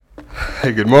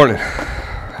Hey, good morning.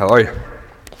 How are you?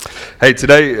 Hey,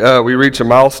 today we reach a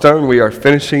milestone. We are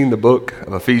finishing the book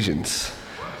of Ephesians.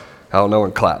 Oh, no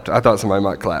one clapped. I thought somebody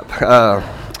might clap. No,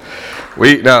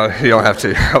 you don't have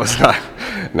to. I was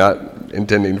not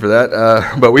intending for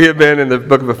that. But we have been in the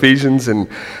book of Ephesians, and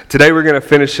today we're going to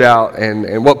finish out.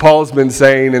 And what Paul's been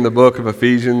saying in the book of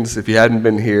Ephesians, if you hadn't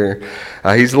been here,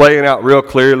 he's laying out real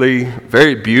clearly,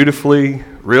 very beautifully,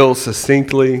 real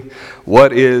succinctly,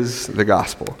 what is the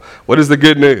gospel? What is the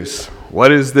good news?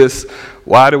 What is this?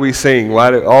 Why do we sing?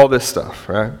 All this stuff,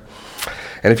 right?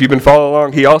 And if you've been following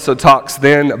along, he also talks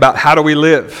then about how do we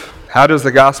live? How does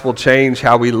the gospel change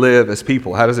how we live as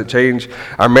people? How does it change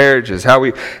our marriages? How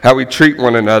we treat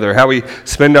one another? How we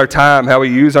spend our time? How we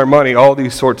use our money? All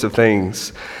these sorts of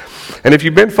things. And if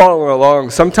you've been following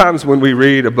along, sometimes when we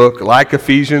read a book like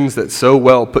Ephesians that's so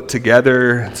well put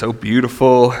together and so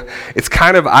beautiful, it's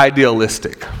kind of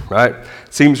idealistic, right?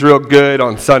 Seems real good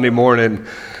on Sunday morning,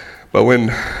 but when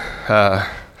the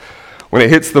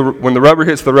rubber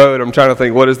hits the road, I'm trying to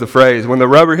think, what is the phrase? When the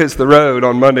rubber hits the road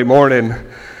on Monday morning,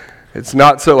 it's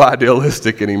not so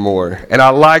idealistic anymore. And I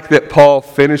like that Paul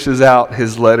finishes out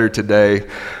his letter today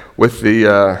with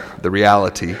the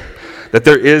reality that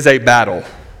there is a battle.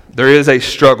 There is a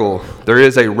struggle, there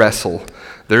is a wrestle,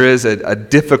 there is a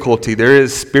difficulty, there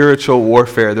is spiritual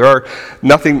warfare.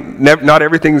 Not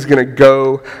everything's going to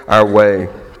go our way.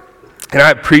 And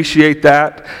I appreciate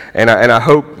that, and I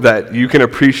hope that you can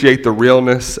appreciate the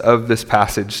realness of this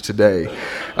passage today.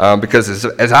 Because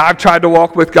as I've tried to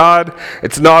walk with God,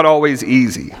 it's not always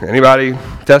easy. Anybody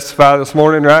testify this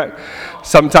morning, right?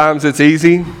 Sometimes it's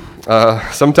easy.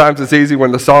 Sometimes it's easy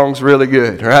when the song's really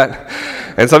good, right?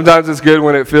 And sometimes it's good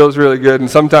when it feels really good, and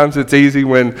sometimes it's easy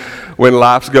when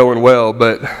life's going well.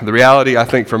 But the reality, I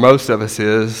think, for most of us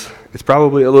is it's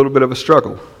probably a little bit of a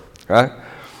struggle, right?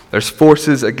 There's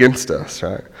forces against us,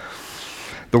 right?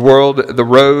 The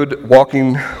road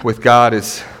walking with God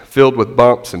is filled with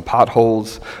bumps and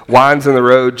potholes, winds in the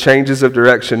road, changes of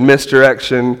direction,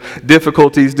 misdirection,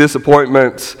 difficulties,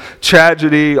 disappointments,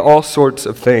 tragedy, all sorts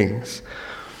of things.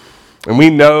 And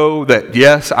we know that,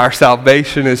 yes, our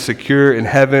salvation is secure in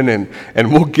heaven,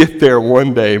 and we'll get there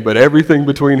one day, but everything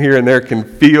between here and there can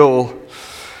feel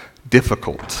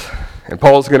difficult. And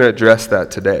Paul's going to address that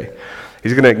today.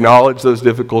 He's going to acknowledge those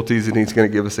difficulties, and he's going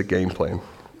to give us a game plan.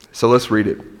 So let's read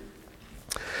it.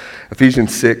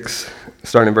 Ephesians 6,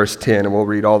 starting in verse 10, and we'll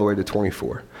read all the way to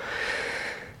 24.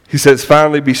 He says,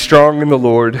 "Finally, be strong in the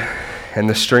Lord and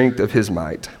the strength of his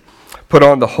might. Put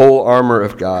on the whole armor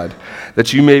of God,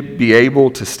 that you may be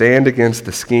able to stand against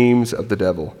the schemes of the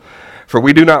devil. For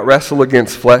we do not wrestle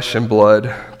against flesh and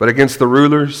blood, but against the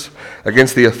rulers,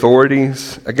 against the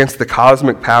authorities, against the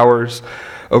cosmic powers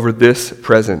over this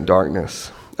present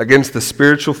darkness, against the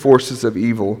spiritual forces of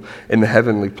evil in the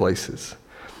heavenly places.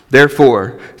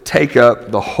 Therefore, take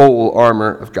up the whole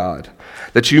armor of God,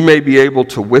 that you may be able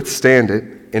to withstand it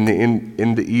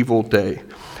in the evil day,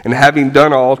 and having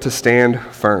done all, to stand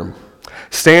firm.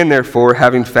 Stand therefore,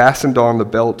 having fastened on the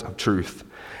belt of truth,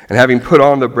 and having put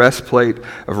on the breastplate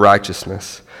of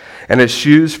righteousness, and as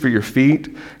shoes for your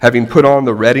feet, having put on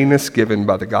the readiness given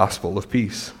by the gospel of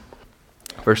peace."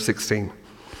 Verse 16.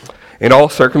 "In all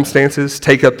circumstances,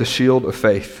 take up the shield of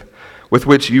faith, with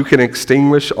which you can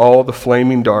extinguish all the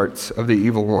flaming darts of the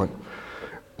evil one,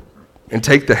 and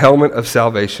take the helmet of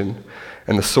salvation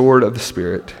and the sword of the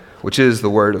Spirit, which is the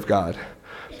word of God,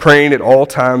 praying at all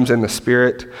times in the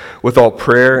Spirit with all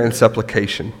prayer and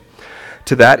supplication.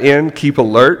 To that end, keep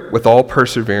alert with all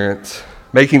perseverance,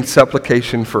 making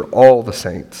supplication for all the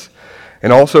saints,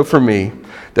 and also for me,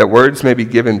 that words may be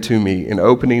given to me in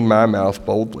opening my mouth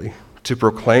boldly, to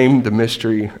proclaim the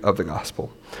mystery of the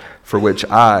gospel, for which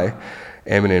I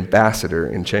am an ambassador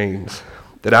in chains,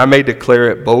 that I may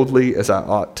declare it boldly as I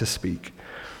ought to speak.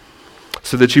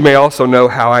 So that you may also know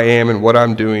how I am and what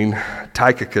I'm doing,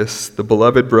 Tychicus, the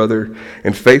beloved brother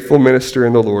and faithful minister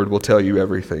in the Lord, will tell you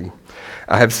everything.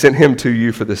 I have sent him to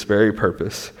you for this very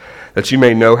purpose, that you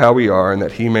may know how we are and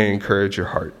that he may encourage your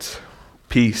hearts.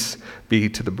 Peace be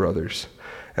to the brothers,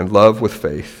 and love with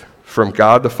faith, from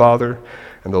God the Father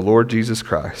and the Lord Jesus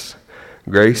Christ.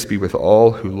 Grace be with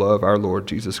all who love our Lord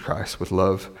Jesus Christ with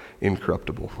love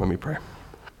incorruptible." Let me pray.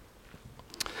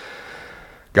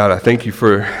 God, I thank you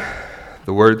for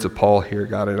the words of Paul here,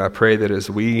 God, and I pray that as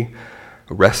we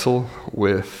wrestle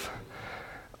with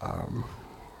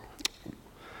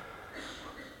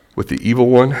the evil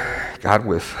one, God,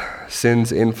 with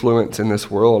sin's influence in this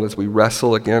world, as we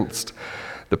wrestle against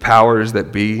the powers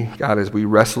that be, God, as we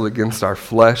wrestle against our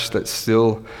flesh that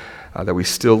we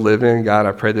still live in, God,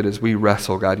 I pray that as we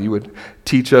wrestle, God, you would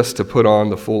teach us to put on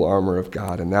the full armor of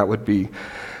God, and that would be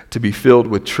to be filled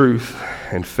with truth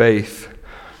and faith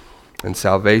and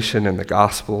salvation and the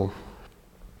gospel.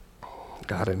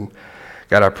 God,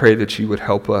 I pray that you would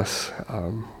help us,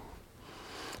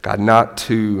 God, not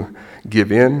to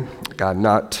give in, God,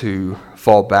 not to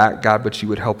fall back, God, but you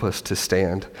would help us to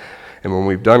stand. And when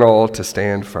we've done all, to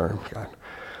stand firm, God.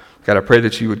 God, I pray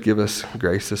that you would give us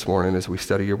grace this morning as we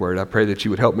study your word. I pray that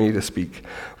you would help me to speak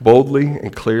boldly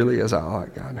and clearly as I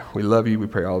ought, God. We love you. We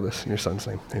pray all this in your son's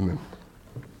name. Amen.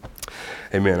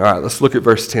 Amen. All right, let's look at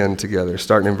verse 10 together,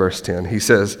 starting in verse 10. He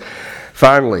says,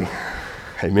 finally,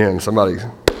 amen, somebody,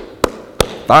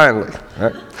 finally, all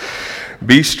right?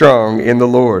 Be strong in the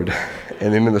Lord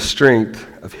and in the strength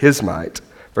of his might.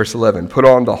 Verse 11, put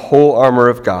on the whole armor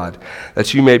of God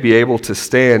that you may be able to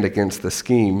stand against the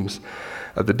schemes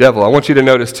of the devil. I want you to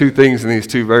notice two things in these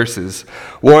two verses.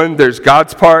 One, there's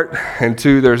God's part, and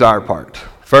two, there's our part.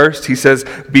 First, he says,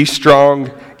 be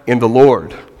strong in the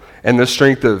Lord and the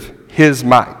strength of his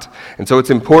might. And so it's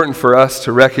important for us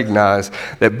to recognize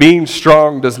that being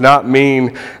strong does not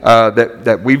mean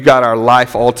that we've got our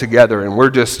life all together and we're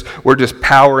just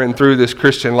powering through this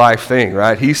Christian life thing,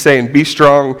 right? He's saying be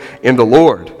strong in the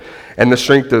Lord and the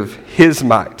strength of his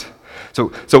might.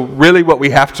 So really what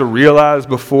we have to realize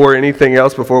before anything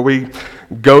else, before we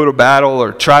go to battle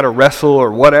or try to wrestle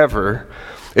or whatever,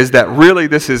 is that really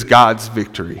this is God's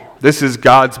victory. This is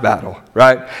God's battle,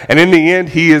 right? And in the end,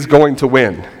 he is going to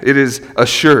win. It is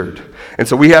assured. And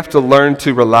so we have to learn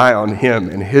to rely on him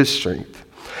and his strength.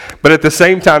 But at the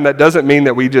same time, that doesn't mean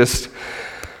that we just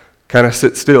kind of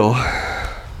sit still,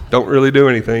 don't really do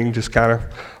anything, just kind of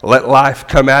let life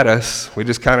come at us. We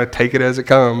just kind of take it as it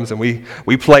comes, and we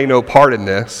play no part in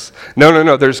this.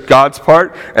 No. There's God's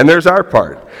part, and there's our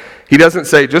part. He doesn't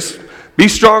say, just be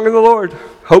strong in the Lord.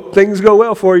 Hope things go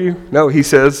well for you. No, he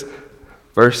says,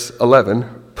 verse 11,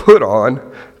 put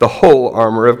on the whole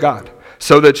armor of God,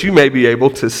 so that you may be able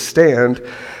to stand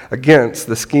against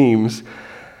the schemes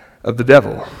of the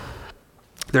devil.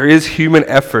 There is human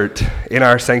effort in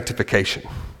our sanctification.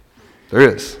 There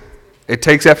is. It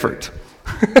takes effort.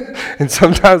 And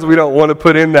sometimes we don't want to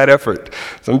put in that effort.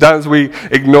 Sometimes we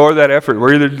ignore that effort.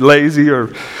 We're either lazy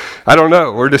or, I don't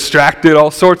know, we're distracted,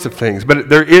 all sorts of things. But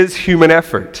there is human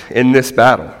effort in this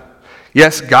battle.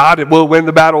 Yes, God will win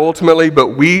the battle ultimately, but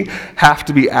we have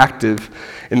to be active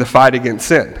in the fight against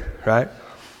sin, right?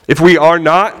 If we are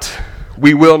not,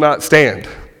 we will not stand.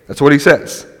 That's what he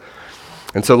says.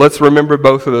 And so let's remember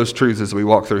both of those truths as we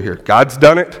walk through here. God's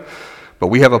done it, but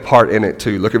we have a part in it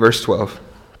too. Look at verse 12.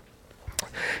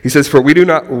 He says, for we do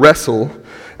not wrestle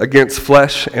against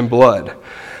flesh and blood,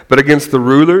 but against the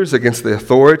rulers, against the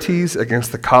authorities,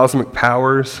 against the cosmic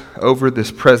powers over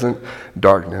this present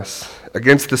darkness,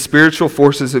 against the spiritual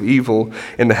forces of evil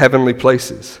in the heavenly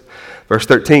places. Verse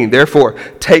 13, therefore,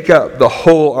 take up the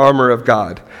whole armor of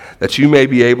God, that you may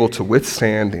be able to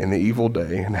withstand in the evil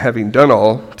day, and having done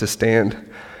all, to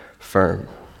stand firm.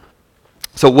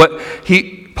 So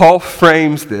Paul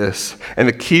frames this, and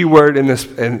the key word in this,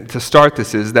 and to start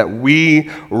this, is that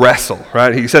we wrestle,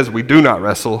 right? He says we do not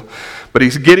wrestle, but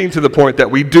he's getting to the point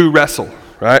that we do wrestle,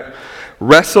 right?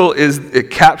 Wrestle it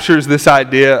captures this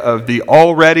idea of the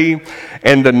already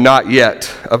and the not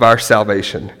yet of our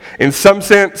salvation. In some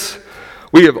sense,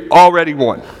 we have already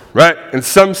won, right? In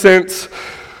some sense,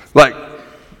 like,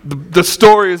 the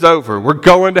story is over. We're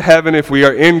going to heaven if we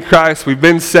are in Christ. We've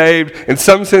been saved. In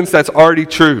some sense, that's already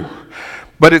true.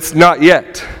 But it's not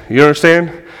yet. You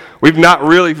understand? We've not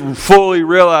really fully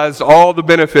realized all the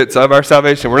benefits of our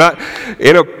salvation. We're not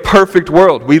in a perfect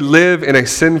world. We live in a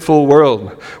sinful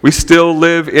world. We still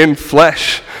live in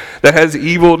flesh that has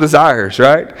evil desires,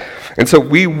 right? And so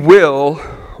we will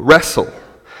wrestle.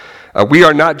 We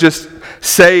are not just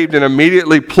saved and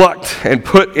immediately plucked and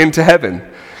put into heaven.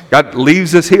 God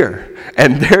leaves us here,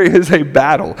 and there is a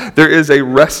battle. There is a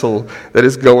wrestle that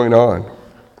is going on.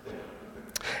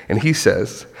 And he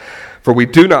says, for we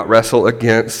do not wrestle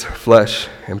against flesh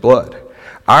and blood.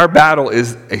 Our battle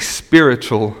is a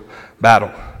spiritual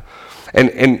battle.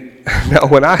 And now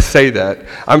when I say that,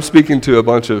 I'm speaking to a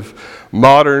bunch of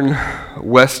modern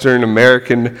Western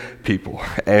American people.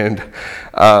 And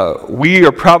we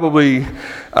are probably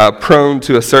prone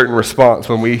to a certain response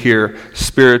when we hear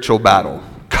spiritual battle,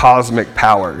 cosmic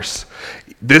powers,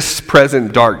 this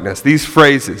present darkness, these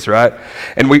phrases, right?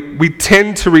 And we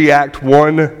tend to react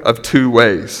one of two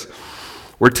ways.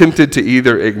 We're tempted to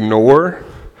either ignore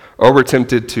or we're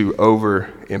tempted to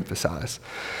overemphasize.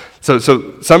 So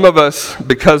some of us,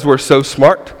 because we're so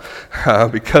smart,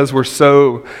 because we're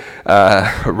so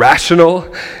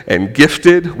rational and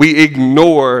gifted, we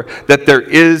ignore that there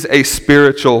is a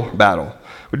spiritual battle.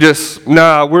 This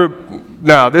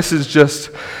is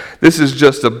just This is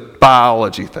just a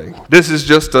biology thing. This is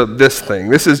just a this thing.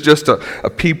 This is just a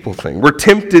people thing. We're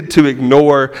tempted to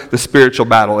ignore the spiritual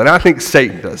battle, and I think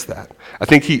Satan does that. I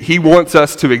think he wants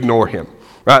us to ignore him,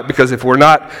 right? Because if we're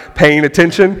not paying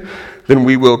attention, then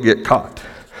we will get caught.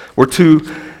 We're too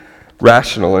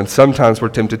rational, and sometimes we're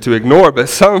tempted to ignore, but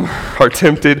some are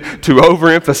tempted to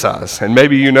overemphasize. And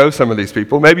maybe you know some of these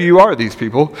people. Maybe you are these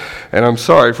people, and I'm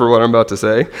sorry for what I'm about to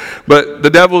say. But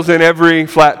the devil's in every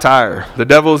flat tire. The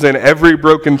devil's in every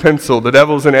broken pencil. The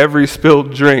devil's in every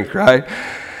spilled drink, right?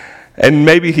 And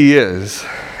maybe he is.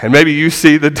 And maybe you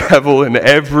see the devil in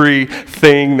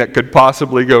everything that could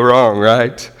possibly go wrong,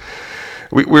 right?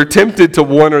 We're tempted to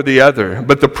one or the other.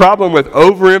 But the problem with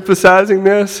overemphasizing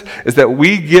this is that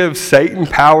we give Satan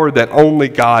power that only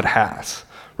God has,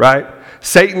 right?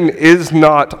 Satan is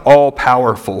not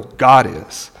all-powerful. God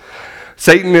is.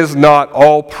 Satan is not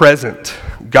all-present.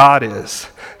 God is.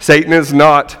 Satan is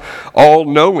not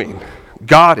all-knowing.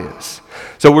 God is.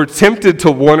 So we're tempted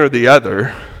to one or the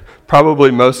other.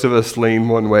 Probably most of us lean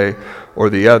one way or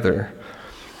the other.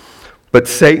 But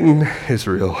Satan is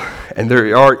real, and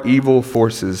there are evil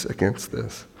forces against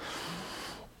this.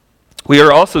 We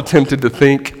are also tempted to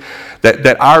think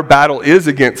that our battle is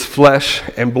against flesh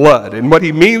and blood. And what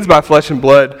he means by flesh and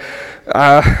blood,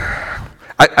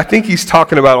 I think he's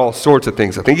talking about all sorts of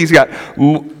things. I think he's got...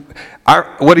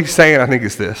 what he's saying, I think,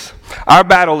 is this. Our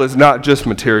battle is not just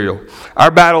material.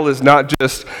 Our battle is not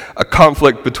just a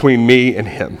conflict between me and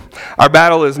him. Our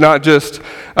battle is not just,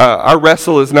 our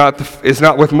wrestle is not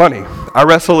with money. Our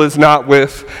wrestle is not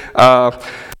with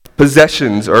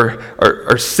possessions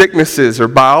or sicknesses or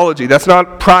biology. That's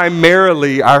not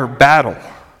primarily our battle.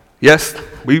 Yes,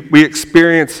 we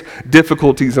experience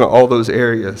difficulties in all those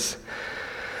areas.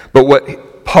 But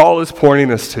what Paul is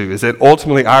pointing us to is that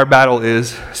ultimately our battle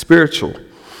is spiritual.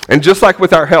 And just like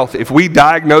with our health, if we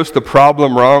diagnose the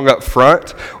problem wrong up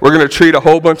front, we're going to treat a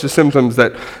whole bunch of symptoms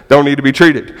that don't need to be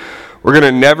treated. We're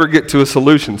going to never get to a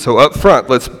solution. So up front,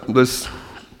 let's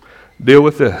deal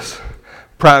with this.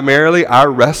 Primarily, our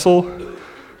wrestle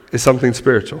is something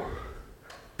spiritual.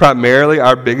 Primarily,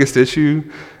 our biggest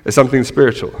issue is something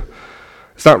spiritual.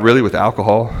 It's not really with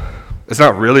alcohol. It's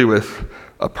not really with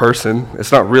a person.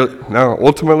 It's not really, no,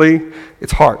 ultimately,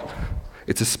 it's heart.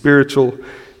 It's a spiritual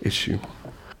issue.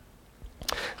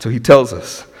 So he tells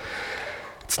us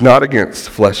it's not against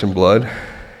flesh and blood.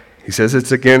 He says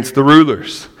it's against the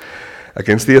rulers,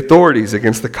 against the authorities,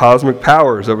 against the cosmic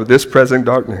powers over this present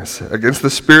darkness, against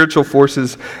the spiritual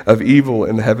forces of evil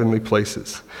in the heavenly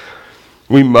places.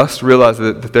 We must realize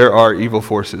that there are evil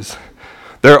forces.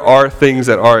 There are things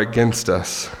that are against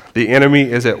us. The enemy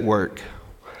is at work.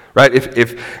 Right?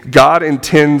 If God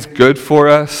intends good for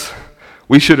us,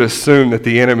 we should assume that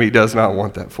the enemy does not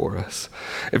want that for us.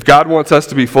 If God wants us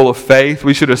to be full of faith,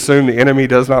 we should assume the enemy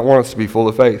does not want us to be full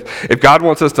of faith. If God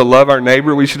wants us to love our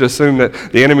neighbor, we should assume that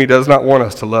the enemy does not want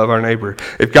us to love our neighbor.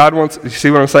 If God wants, you see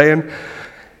what I'm saying?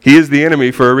 He is the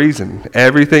enemy for a reason.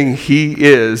 Everything he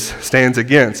is stands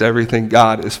against everything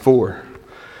God is for.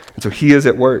 And so he is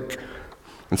at work.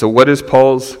 And so what is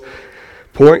Paul's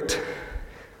point?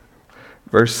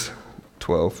 Verse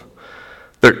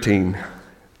 13.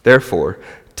 Therefore,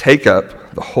 take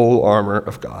up the whole armor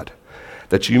of God,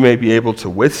 that you may be able to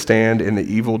withstand in the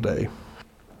evil day,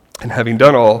 and having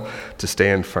done all, to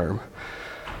stand firm.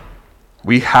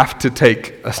 We have to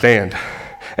take a stand.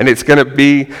 And it's going to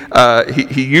be,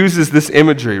 he uses this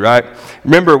imagery, right?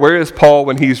 Remember, where is Paul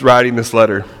when he's writing this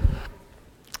letter?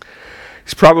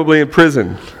 He's probably in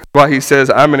prison. That's why he says,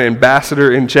 I'm an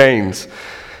ambassador in chains.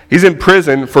 He's in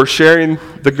prison for sharing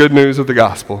the good news of the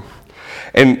gospel.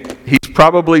 And he's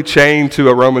probably chained to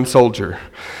a Roman soldier.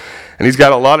 And he's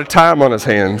got a lot of time on his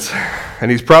hands.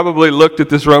 And he's probably looked at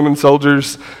this Roman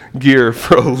soldier's gear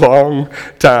for a long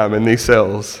time in these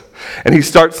cells. And he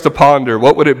starts to ponder,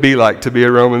 what would it be like to be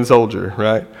a Roman soldier,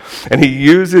 right? And he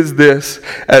uses this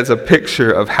as a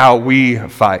picture of how we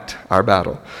fight our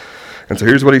battle. And so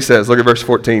here's what he says. Look at verse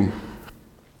 14.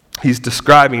 He's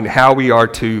describing how we are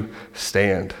to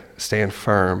stand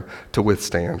firm, to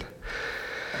withstand.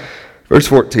 Verse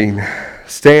 14,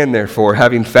 stand therefore,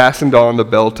 having fastened on the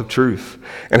belt of truth,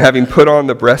 and having put on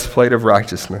the breastplate of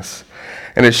righteousness,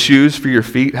 and as shoes for your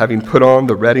feet, having put on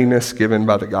the readiness given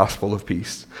by the gospel of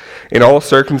peace. In all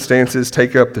circumstances,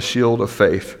 take up the shield of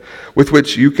faith, with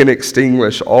which you can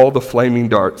extinguish all the flaming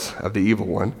darts of the evil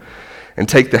one, and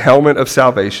take the helmet of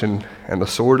salvation and the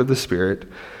sword of the Spirit,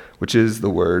 which is the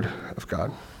word of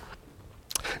God.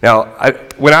 Now,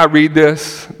 when I read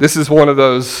this is one of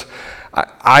those,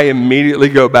 I immediately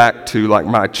go back to like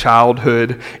my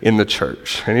childhood in the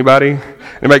church. Anybody?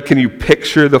 Can you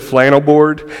picture the flannel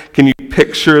board? Can you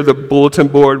picture the bulletin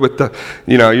board with the,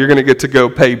 you're going to get to go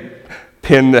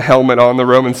pin the helmet on the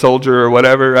Roman soldier or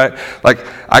whatever, right?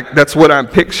 That's what I'm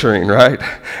picturing, right?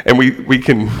 And we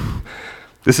can,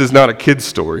 this is not a kid's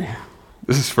story.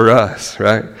 This is for us,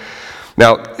 right?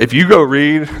 Now, if you go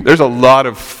read, there's a lot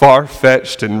of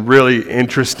far-fetched and really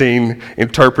interesting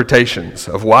interpretations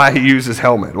of why he uses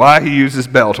helmet, why he uses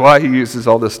belt, why he uses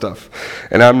all this stuff.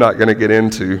 And I'm not going to get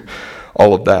into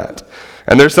all of that.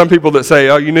 And there's some people that say,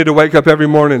 you need to wake up every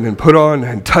morning and put on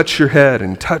and touch your head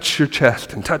and touch your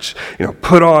chest and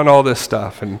put on all this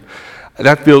stuff. And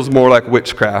that feels more like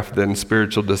witchcraft than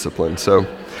spiritual discipline. So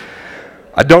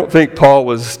I don't think Paul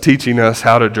was teaching us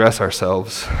how to dress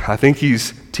ourselves. I think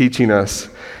he's teaching us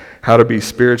how to be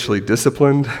spiritually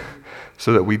disciplined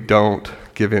so that we don't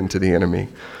give in to the enemy.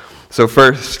 So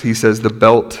first, he says the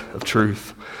belt of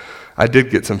truth. I did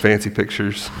get some fancy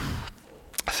pictures.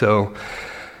 So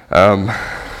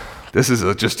this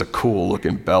is just a cool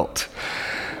looking belt.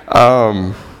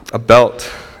 A belt,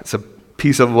 it's a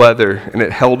piece of leather, and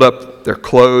it held up their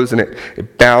clothes, and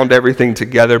it bound everything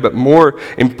together, but more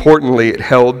importantly, it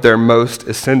held their most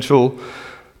essential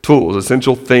tools,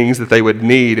 essential things that they would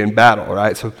need in battle,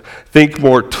 right? So think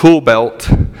more tool belt,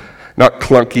 not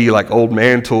clunky like old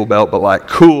man tool belt, but like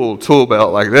cool tool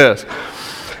belt like this.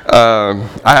 I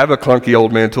have a clunky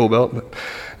old man tool belt, but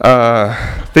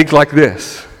think like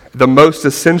this, the most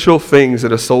essential things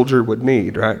that a soldier would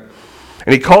need, right?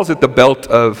 And he calls it the belt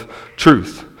of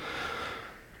truth.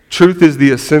 Truth is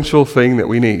the essential thing that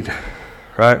we need,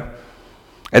 right?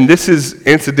 And this is,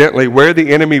 incidentally, where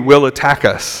the enemy will attack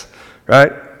us,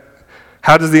 right?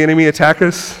 How does the enemy attack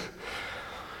us?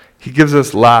 He gives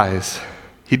us lies.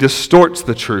 He distorts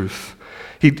the truth.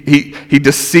 He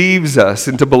deceives us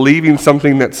into believing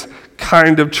something that's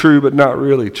kind of true but not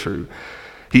really true.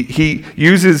 He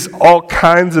uses all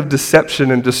kinds of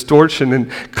deception and distortion and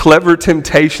clever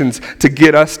temptations to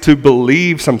get us to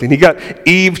believe something. He got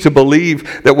Eve to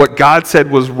believe that what God said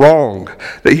was wrong.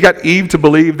 That he got Eve to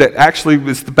believe that actually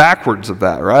was the backwards of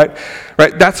that, right?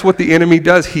 Right? That's what the enemy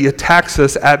does. He attacks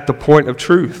us at the point of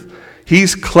truth.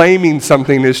 He's claiming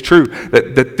something is true,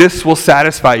 that this will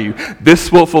satisfy you,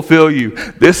 this will fulfill you,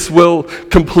 this will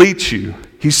complete you.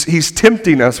 He's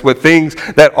tempting us with things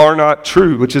that are not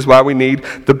true, which is why we need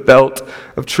the belt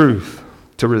of truth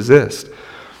to resist.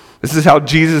 This is how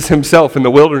Jesus himself in the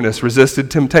wilderness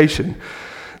resisted temptation.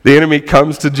 The enemy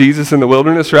comes to Jesus in the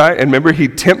wilderness, right? And remember, he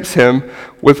tempts him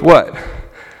with what?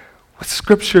 With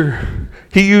Scripture.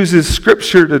 He uses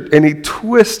Scripture and he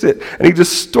twists it and he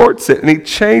distorts it and he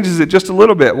changes it just a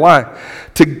little bit. Why?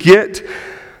 To get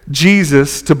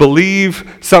Jesus to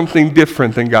believe something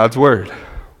different than God's Word.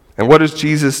 And what does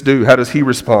Jesus do? How does he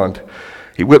respond?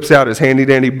 He whips out his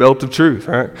handy-dandy belt of truth,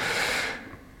 right?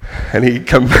 And he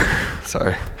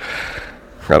sorry.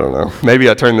 I don't know. Maybe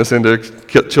I turned this into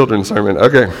a children's sermon.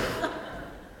 Okay.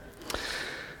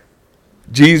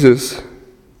 Jesus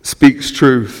speaks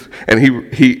truth, and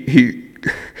he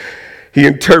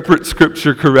interprets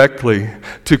Scripture correctly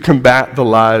to combat the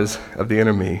lies of the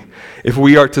enemy. If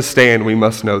we are to stand, we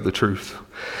must know the truth.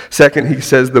 Second, he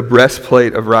says the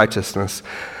breastplate of righteousness.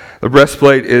 The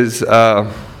breastplate is,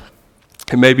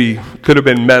 it maybe could have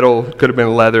been metal, could have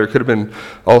been leather, could have been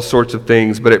all sorts of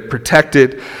things, but it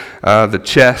protected the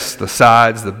chest, the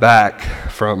sides, the back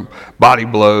from body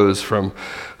blows, from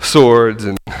swords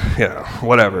and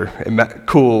whatever,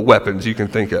 cool weapons you can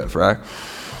think of, right?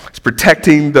 It's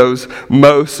protecting those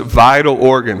most vital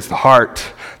organs, the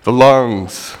heart, the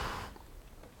lungs.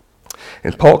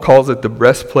 And Paul calls it the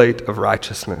breastplate of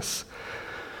righteousness.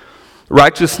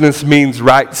 Righteousness means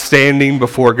right standing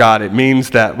before God. It means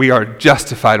that we are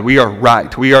justified. We are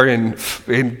right. We are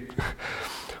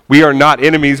we are not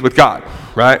enemies with God,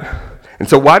 right? And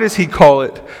so why does he call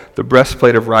it the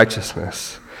breastplate of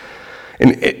righteousness?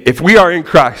 And if we are in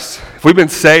Christ, if we've been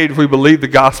saved, if we believe the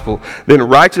gospel, then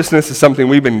righteousness is something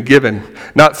we've been given,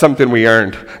 not something we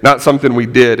earned, not something we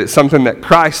did. It's something that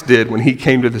Christ did when he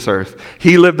came to this earth.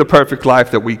 He lived the perfect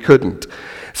life that we couldn't.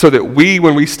 So that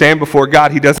when we stand before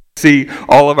God, he doesn't see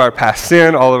all of our past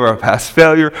sin, all of our past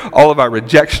failure, all of our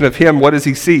rejection of him. What does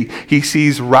he see? He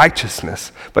sees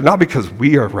righteousness, but not because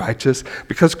we are righteous,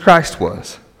 because Christ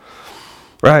was,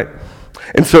 right?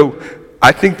 And so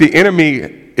I think the enemy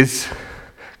is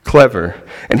clever,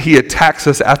 and he attacks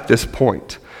us at this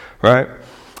point, right?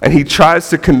 And he tries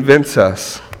to convince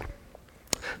us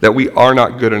that we are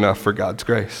not good enough for God's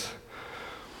grace.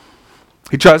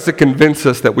 He tries to convince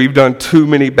us that we've done too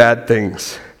many bad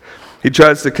things. He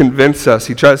tries to convince us,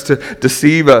 he tries to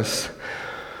deceive us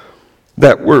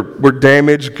that we're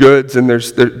damaged goods and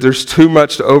there's too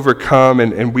much to overcome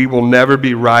and we will never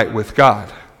be right with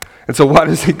God. And so why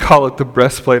does he call it the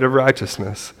breastplate of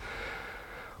righteousness?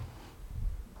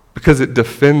 Because it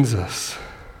defends us,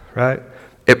 right?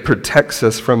 It protects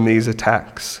us from these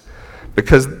attacks.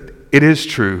 Because it is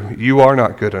true, you are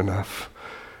not good enough.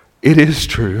 It is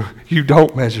true, you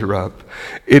don't measure up.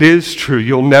 It is true,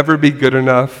 you'll never be good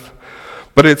enough.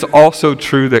 But it's also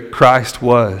true that Christ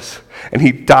was. And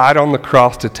he died on the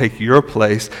cross to take your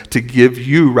place, to give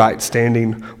you right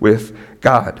standing with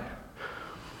God.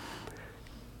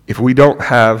 If we don't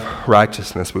have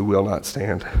righteousness, we will not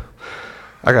stand.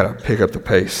 I got to pick up the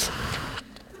pace.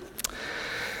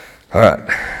 All right,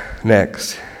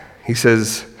 next. He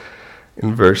says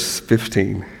in verse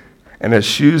 15, and as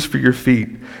shoes for your feet,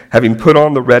 having put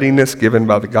on the readiness given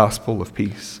by the gospel of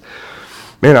peace.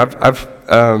 Man,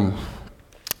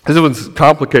 this one's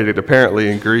complicated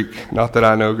apparently in Greek. Not that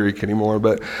I know Greek anymore,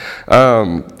 but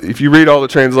if you read all the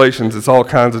translations, it's all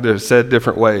kinds of said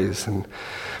different ways.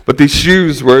 But these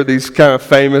shoes were these kind of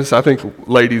famous, I think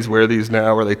ladies wear these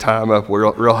now where they tie them up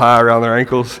real high around their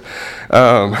ankles.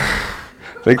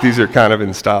 I think these are kind of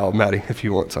in style, Maddie, if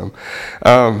you want some.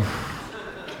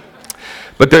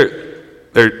 But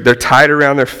they're tied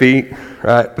around their feet,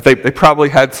 right? But they probably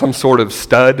had some sort of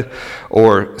stud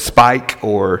or spike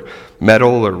or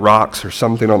metal or rocks or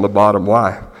something on the bottom.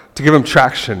 Why? To give them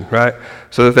traction, right?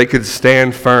 So that they could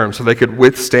stand firm, so they could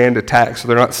withstand attack, so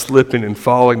they're not slipping and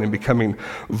falling and becoming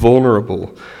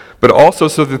vulnerable. But also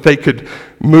so that they could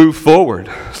move forward,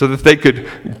 so that they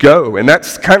could go. And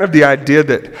that's kind of the idea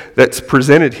that's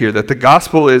presented here, that the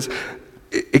gospel is,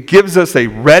 it gives us a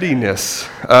readiness,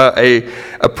 a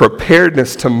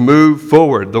preparedness to move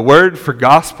forward. The word for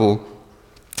gospel,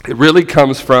 it really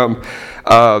comes from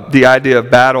the idea of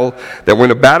battle, that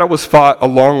when a battle was fought a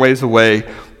long ways away,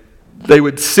 they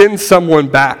would send someone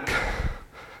back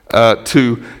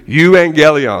to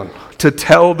Evangelion to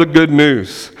tell the good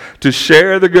news, to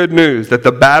share the good news that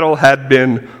the battle had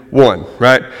been won,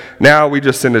 right? Now we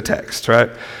just send a text,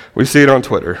 right? We see it on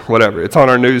Twitter, whatever. It's on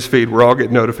our news feed. We're all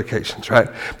getting notifications, right?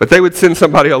 But they would send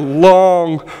somebody a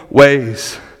long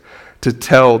ways to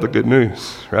tell the good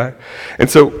news, right? And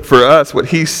so for us, what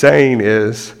he's saying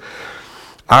is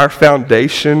our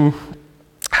foundation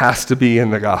has to be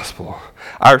in the gospel.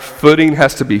 Our footing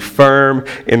has to be firm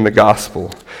in the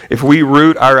gospel. If we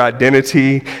root our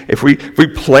identity, if we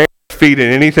plant our feet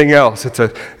in anything else, it's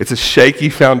a shaky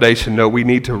foundation. No, we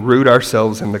need to root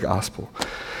ourselves in the gospel.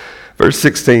 Verse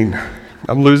 16.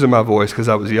 I'm losing my voice because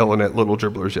I was yelling at little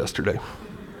dribblers yesterday.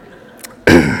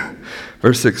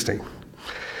 Verse 16.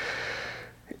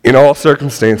 In all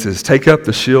circumstances, take up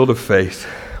the shield of faith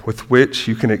with which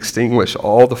you can extinguish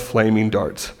all the flaming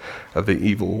darts of the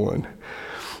evil one.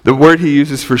 The word he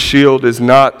uses for shield is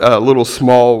not a little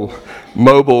small,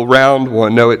 mobile, round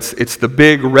one. No, it's the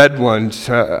big red ones.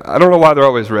 I don't know why they're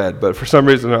always red, but for some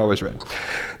reason they're always red.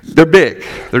 They're big.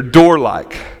 They're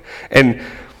door-like. And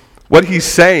what he's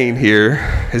saying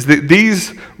here is that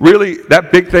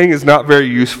that big thing is not very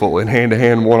useful in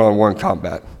hand-to-hand, one-on-one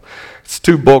combat. It's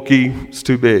too bulky. It's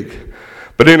too big.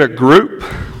 But in a group,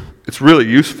 it's really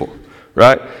useful,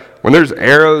 right? When there's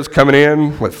arrows coming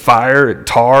in with fire and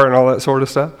tar and all that sort of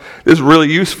stuff, this is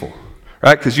really useful,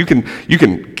 right? Because you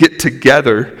can get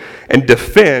together and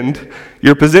defend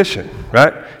your position,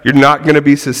 right? You're not going to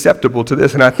be susceptible to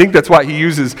this. And I think that's why he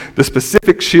uses the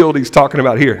specific shield he's talking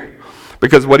about here.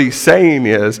 Because what he's saying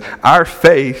is our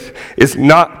faith is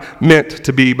not meant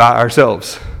to be by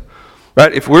ourselves,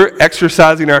 right? If we're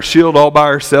exercising our shield all by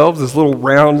ourselves, this little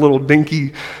round, little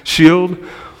dinky shield,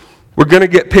 we're going to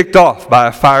get picked off by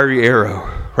a fiery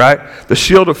arrow, right? The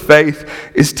shield of faith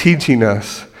is teaching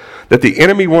us that the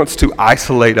enemy wants to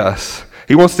isolate us.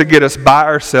 He wants to get us by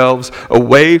ourselves,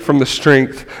 away from the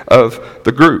strength of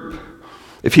the group.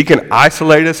 If he can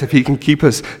isolate us, if he can keep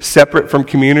us separate from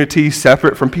community,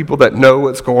 separate from people that know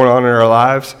what's going on in our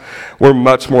lives, we're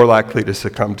much more likely to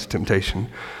succumb to temptation,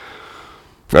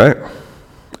 right?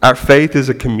 Our faith is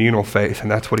a communal faith,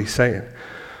 and that's what he's saying.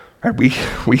 Right?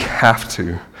 We have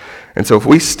to. And so if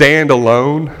we stand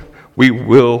alone, we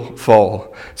will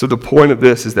fall. So the point of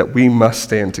this is that we must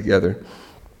stand together.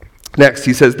 Next,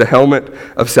 he says the helmet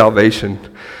of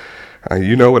salvation.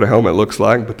 You know what a helmet looks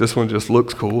like, but this one just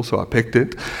looks cool, so I picked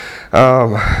it.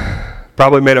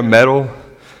 Probably made of metal.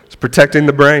 It's protecting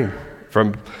the brain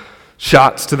from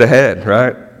shots to the head,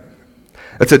 right?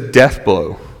 It's a death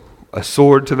blow. A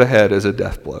sword to the head is a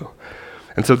death blow.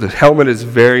 And so the helmet is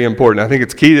very important. I think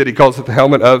it's key that he calls it the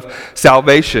helmet of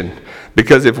salvation.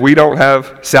 Because if we don't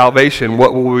have salvation,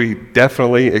 what will we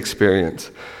definitely experience?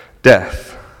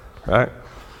 Death, right?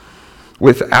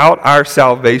 Without our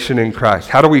salvation in Christ,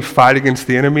 how do we fight against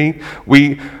the enemy?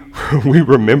 We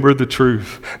remember the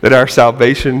truth that our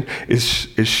salvation is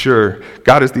sure.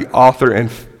 God is the author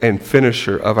and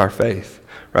finisher of our faith,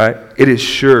 right? It is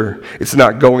sure. It's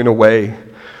not going away.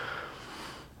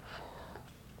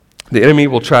 The enemy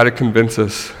will try to convince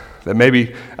us that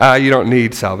maybe, you don't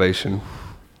need salvation.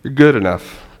 You're good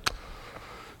enough.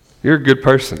 You're a good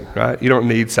person, right? You don't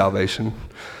need salvation.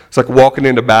 It's like walking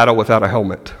into battle without a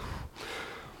helmet.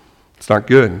 It's not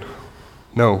good.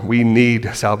 No, we need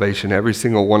salvation, every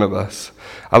single one of us.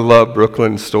 I love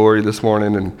Brooklyn's story this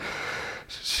morning, and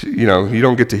you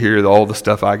don't get to hear all the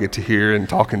stuff I get to hear and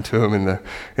talking to him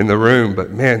in the room,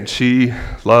 but man, she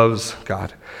loves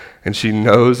God, and she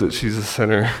knows that she's a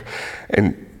sinner,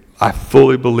 and I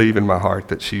fully believe in my heart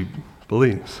that she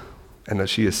believes and that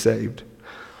she is saved.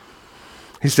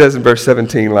 He says in verse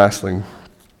 17, lastly,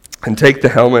 and take the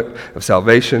helmet of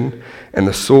salvation and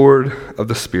the sword of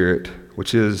the Spirit,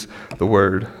 which is the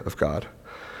Word of God.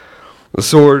 The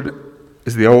sword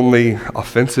is the only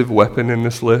offensive weapon in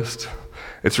this list.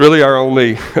 It's really our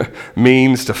only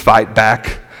means to fight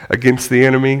back against the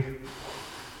enemy.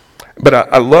 But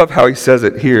I love how he says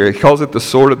it here. He calls it the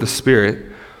sword of the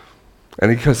Spirit,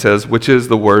 and he says, which is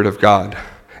the Word of God.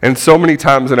 And so many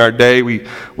times in our day, we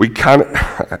can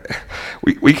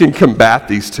combat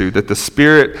these two, that the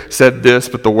Spirit said this,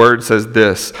 but the Word says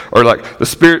this. Or like, the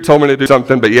Spirit told me to do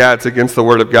something, but yeah, it's against the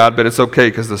Word of God, but it's okay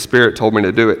because the Spirit told me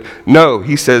to do it. No,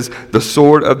 he says, the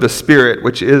sword of the Spirit,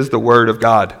 which is the Word of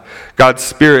God. God's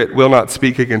Spirit will not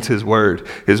speak against His Word.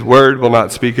 His Word will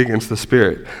not speak against the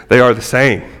Spirit. They are the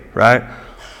same, right?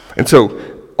 And so,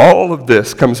 all of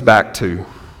this comes back to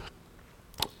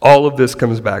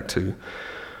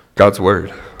God's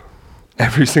Word.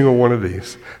 Every single one of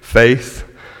these. Faith,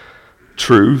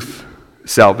 truth,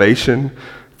 salvation,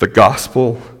 the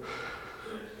gospel.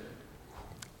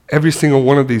 Every single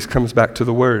one of these comes back to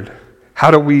the Word.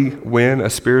 How do we win a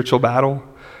spiritual battle?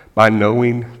 By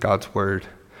knowing God's Word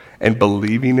and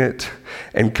believing it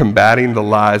and combating the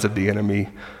lies of the enemy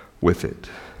with it.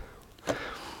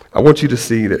 I want you to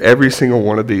see that every single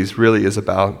one of these really is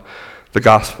about the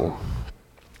gospel.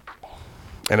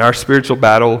 And our spiritual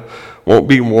battle won't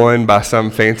be won by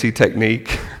some fancy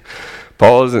technique.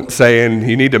 Paul isn't saying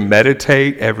you need to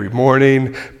meditate every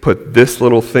morning, put this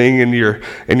little thing in your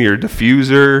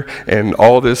diffuser and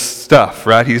all this stuff,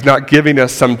 right? He's not giving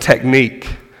us some technique.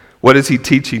 What is he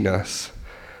teaching us?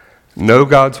 Know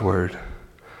God's Word,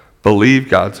 believe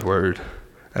God's Word,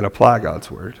 and apply God's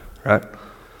Word, right?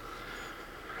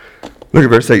 Look at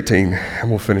verse 18, and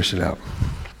we'll finish it out.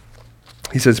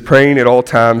 He says, praying at all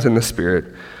times in the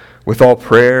Spirit, with all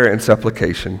prayer and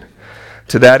supplication.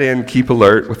 To that end, keep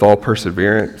alert with all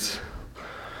perseverance,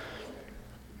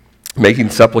 making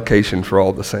supplication for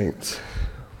all the saints.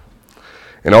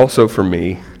 And also for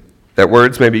me, that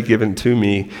words may be given to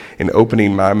me in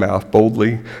opening my mouth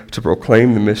boldly to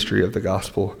proclaim the mystery of the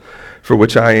gospel, for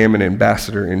which I am an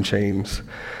ambassador in chains,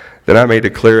 that I may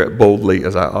declare it boldly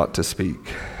as I ought to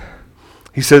speak.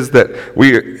 He says that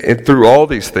through all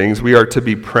these things, we are to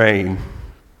be praying.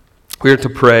 We are to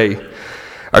pray.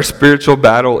 Our spiritual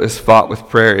battle is fought with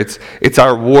prayer. It's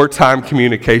our wartime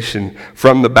communication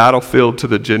from the battlefield to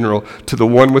the general, to the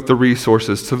one with the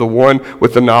resources, to the one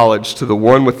with the knowledge, to the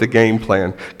one with the game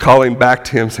plan, calling back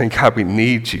to him saying, God, we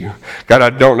need you. God, I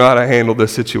don't know how to handle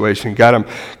this situation. God,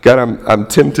 I'm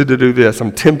tempted to do this.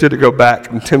 I'm tempted to go back.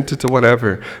 I'm tempted to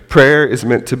whatever. Prayer is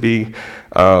meant to be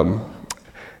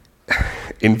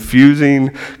infusing,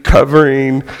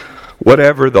 covering,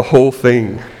 whatever, the whole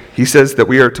thing. He says that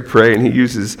we are to pray, and he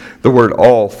uses the word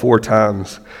all 4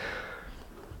 times.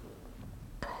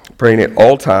 Praying at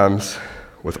all times,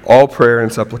 with all prayer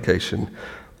and supplication,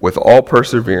 with all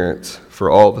perseverance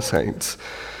for all the saints.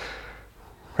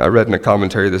 I read in a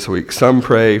commentary this week, some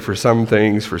pray for some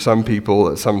things, for some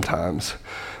people at some times,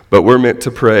 but we're meant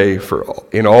to pray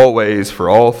in all ways, for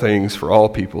all things, for all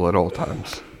people at all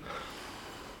times.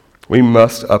 We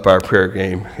must up our prayer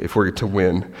game if we're to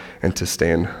win and to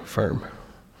stand firm.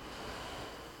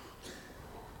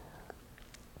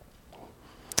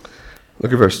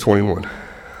 Look at verse 21.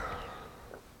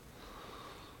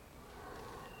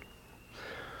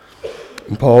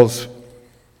 And Paul's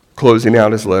closing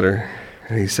out his letter,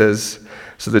 and he says,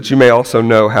 so that you may also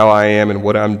know how I am and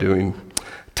what I'm doing.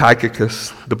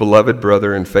 Tychicus, the beloved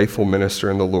brother and faithful minister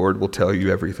in the Lord, will tell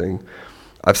you everything.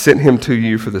 I've sent him to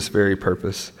you for this very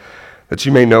purpose, that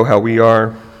you may know how we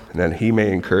are, and that he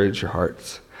may encourage your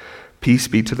hearts. Peace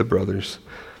be to the brothers,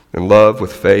 and love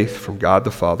with faith from God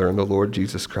the Father and the Lord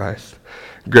Jesus Christ.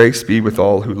 Grace be with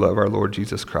all who love our Lord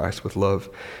Jesus Christ with love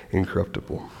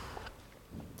incorruptible.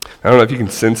 I don't know if you can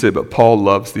sense it, but Paul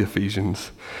loves the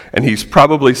Ephesians. And he's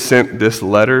probably sent this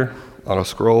letter on a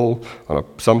scroll, on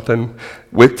something,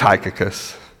 with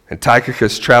Tychicus. And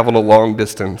Tychicus traveled a long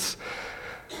distance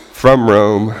from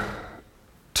Rome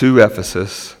to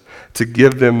Ephesus to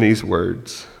give them these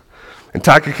words. And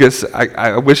Tychicus,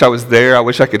 I wish I was there. I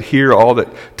wish I could hear all that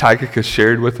Tychicus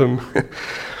shared with him.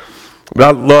 But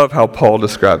I love how Paul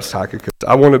describes Tychicus.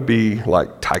 I want to be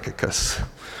like Tychicus.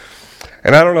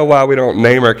 And I don't know why we don't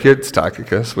name our kids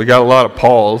Tychicus. We got a lot of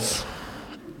Pauls.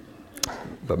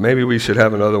 But maybe we should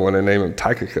have another one and name him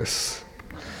Tychicus.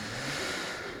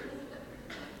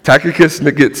 Tychicus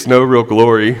gets no real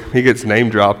glory. He gets name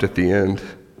dropped at the end.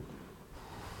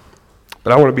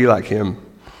 But I want to be like him.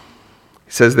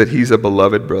 He says that he's a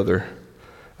beloved brother,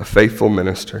 a faithful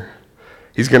minister.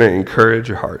 He's going to encourage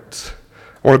your hearts.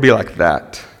 I want to be like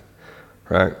that,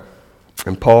 right?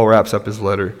 And Paul wraps up his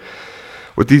letter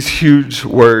with these huge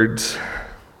words: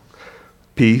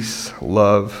 peace,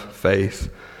 love,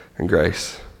 faith, and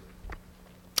grace.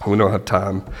 We don't have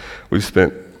time. We've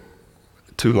spent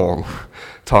too long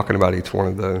talking about each one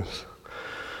of those.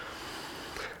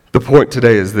 The point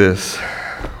today is this: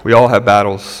 we all have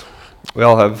battles. We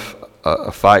all have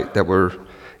a fight that we're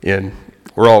in.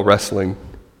 We're all wrestling.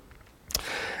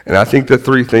 And I think the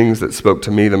three things that spoke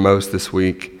to me the most this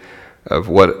week of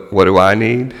what do I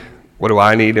need? What do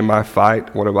I need in my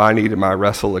fight? What do I need in my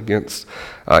wrestle against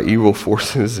evil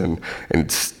forces and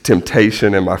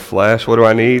temptation in my flesh? What do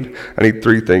I need? I need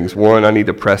three things. One, I need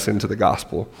to press into the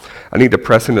gospel. I need to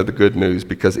press into the good news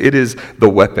because it is the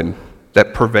weapon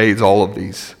that pervades all of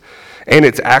these. And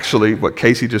it's actually what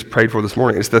Casey just prayed for this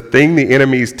morning. It's the thing the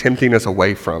enemy is tempting us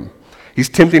away from. He's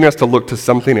tempting us to look to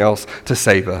something else to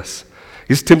save us.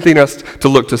 He's tempting us to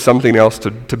look to something else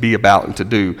to be about and to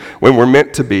do when we're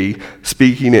meant to be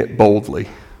speaking it boldly,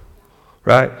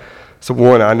 right? So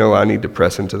one, I know I need to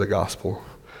press into the gospel.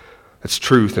 It's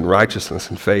truth and righteousness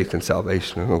and faith and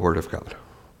salvation in the Word of God.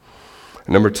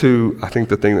 And number two, I think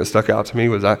the thing that stuck out to me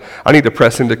was I need to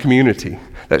press into community,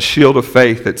 that shield of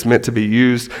faith that's meant to be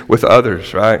used with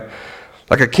others, right?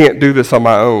 Like I can't do this on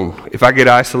my own. If I get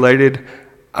isolated,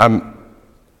 I'm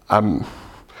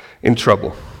in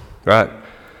trouble, right?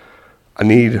 I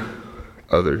need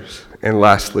others. And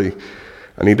lastly,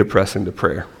 I need to press into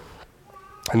prayer.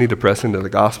 I need to press into the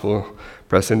gospel,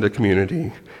 press into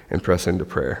community, and press into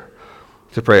prayer.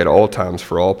 To pray at all times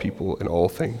for all people in all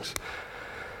things.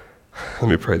 Let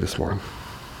me pray this morning.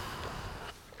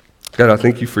 God, I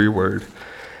thank you for your word.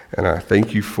 And I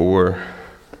thank you for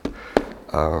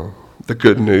the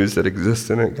good news that exists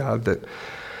in it, God,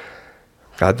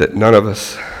 that none of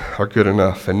us are good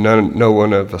enough and no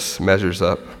one of us measures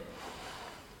up.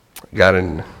 God,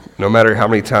 and no matter how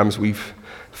many times we've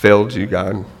failed you,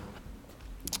 God,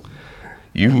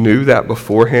 you knew that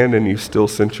beforehand and you still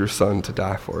sent your son to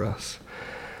die for us.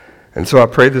 And so I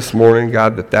pray this morning,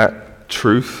 God, that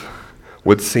truth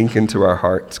would sink into our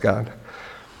hearts, God,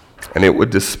 and it would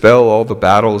dispel all the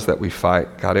battles that we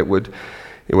fight. God, it would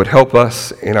help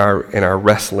us in our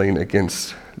wrestling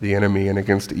against the enemy and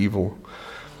against evil.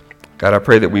 God, I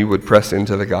pray that we would press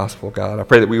into the gospel, God. I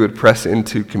pray that we would press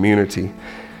into community,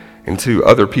 into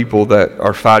other people that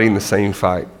are fighting the same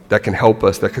fight, that can help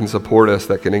us, that can support us,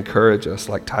 that can encourage us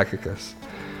like Tychicus.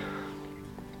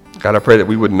 God, I pray that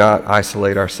we would not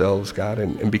isolate ourselves, God,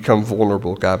 and become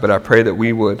vulnerable, God, but I pray that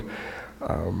we would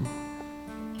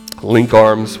link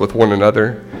arms with one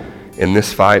another in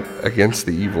this fight against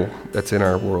the evil that's in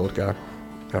our world, God.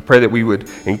 I pray that we would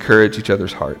encourage each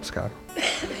other's hearts, God.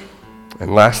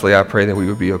 And lastly, I pray that we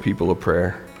would be a people of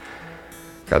prayer.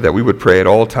 God, that we would pray at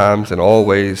all times and all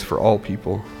ways for all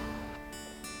people.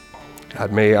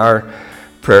 God, may our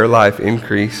prayer life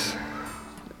increase.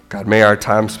 God, may our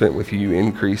time spent with you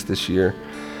increase this year.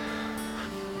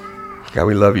 God,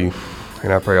 we love you.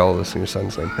 And I pray all this in your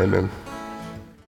son's name. Amen.